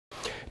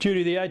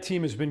Judy, the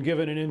I-Team has been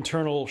given an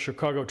internal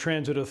Chicago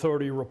Transit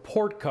Authority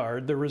report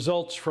card, the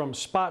results from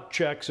spot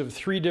checks of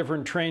 3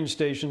 different train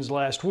stations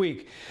last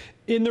week.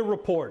 In the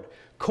report,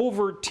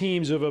 covert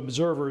teams of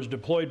observers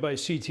deployed by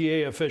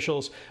CTA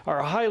officials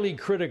are highly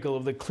critical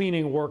of the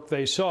cleaning work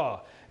they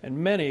saw, and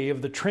many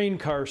of the train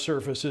car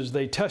surfaces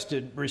they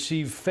tested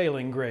received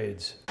failing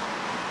grades.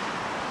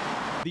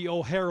 The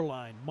O'Hare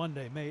line,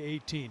 Monday, May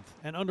 18th.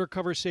 An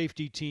undercover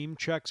safety team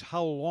checks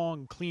how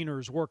long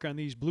cleaners work on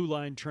these Blue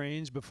Line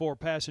trains before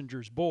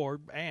passengers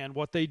board and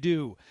what they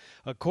do.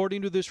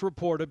 According to this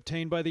report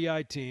obtained by the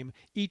I-Team,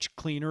 each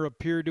cleaner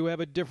appeared to have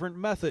a different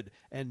method,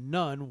 and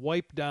none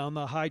wiped down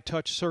the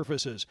high-touch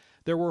surfaces.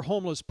 There were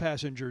homeless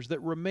passengers that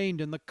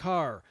remained in the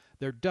car.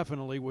 There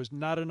definitely was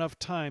not enough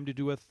time to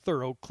do a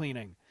thorough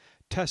cleaning.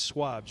 Test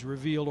swabs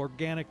revealed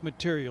organic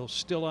material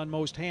still on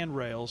most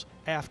handrails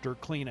after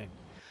cleaning.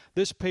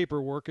 This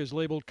paperwork is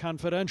labeled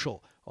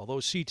confidential, although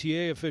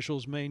CTA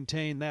officials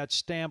maintain that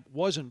stamp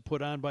wasn't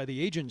put on by the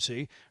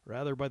agency,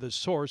 rather by the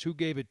source who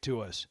gave it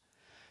to us.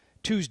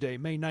 Tuesday,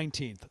 May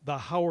 19th, the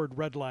Howard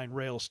Red Line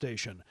rail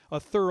station.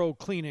 A thorough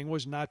cleaning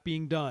was not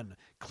being done.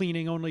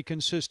 Cleaning only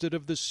consisted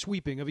of the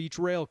sweeping of each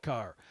rail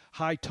car.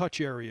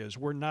 High-touch areas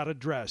were not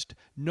addressed.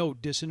 No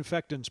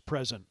disinfectants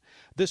present.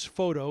 This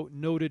photo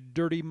noted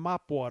dirty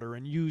mop water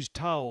and used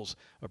towels,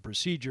 a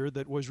procedure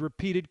that was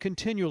repeated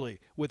continually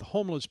with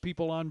homeless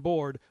people on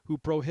board who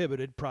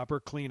prohibited proper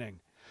cleaning.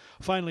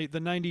 Finally, the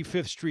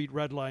 95th Street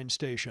Red Line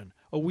station.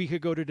 A week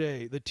ago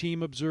today, the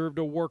team observed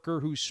a worker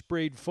who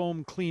sprayed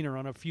foam cleaner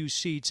on a few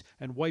seats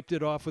and wiped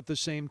it off with the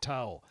same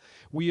towel.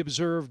 We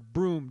observed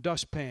broom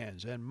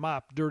dustpans and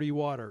mopped dirty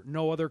water.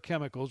 No other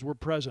chemicals were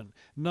present.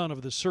 None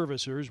of the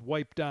servicers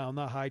wiped down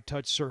the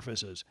high-touch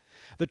surfaces.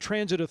 The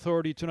Transit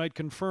Authority tonight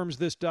confirms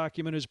this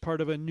document is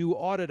part of a new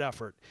audit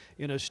effort.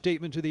 In a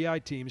statement to the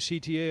I-Team,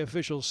 CTA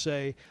officials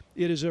say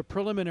it is a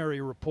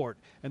preliminary report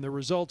and the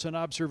results and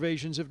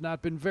observations have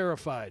not been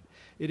verified.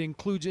 It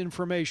includes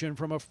information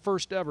from a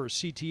first-ever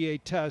CTA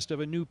test of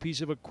a new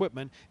piece of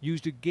equipment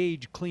used to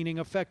gauge cleaning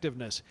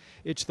effectiveness.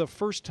 It's the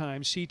first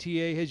time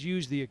CTA has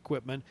used the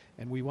equipment,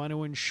 and we want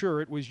to ensure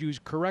it was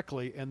used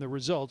correctly and the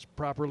results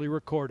properly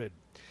recorded.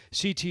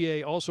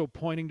 CTA also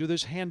pointing to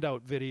this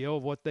handout video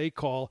of what they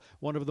call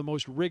one of the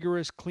most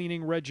rigorous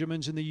cleaning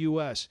regimens in the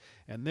U.S.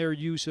 and their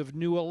use of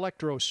new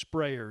electro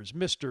sprayers,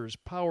 misters,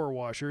 power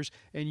washers,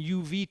 and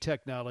UV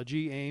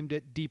technology aimed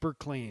at deeper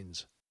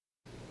cleans.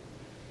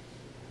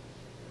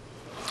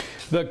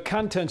 The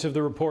contents of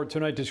the report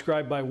tonight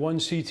described by one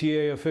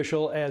CTA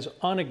official as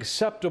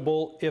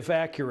unacceptable if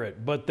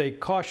accurate, but they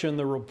caution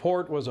the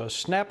report was a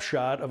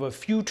snapshot of a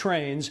few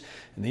trains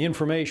and the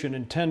information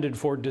intended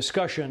for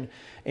discussion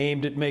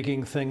aimed at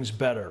making things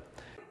better.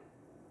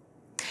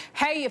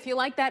 Hey, if you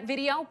like that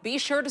video, be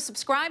sure to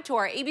subscribe to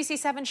our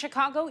ABC7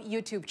 Chicago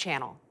YouTube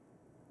channel.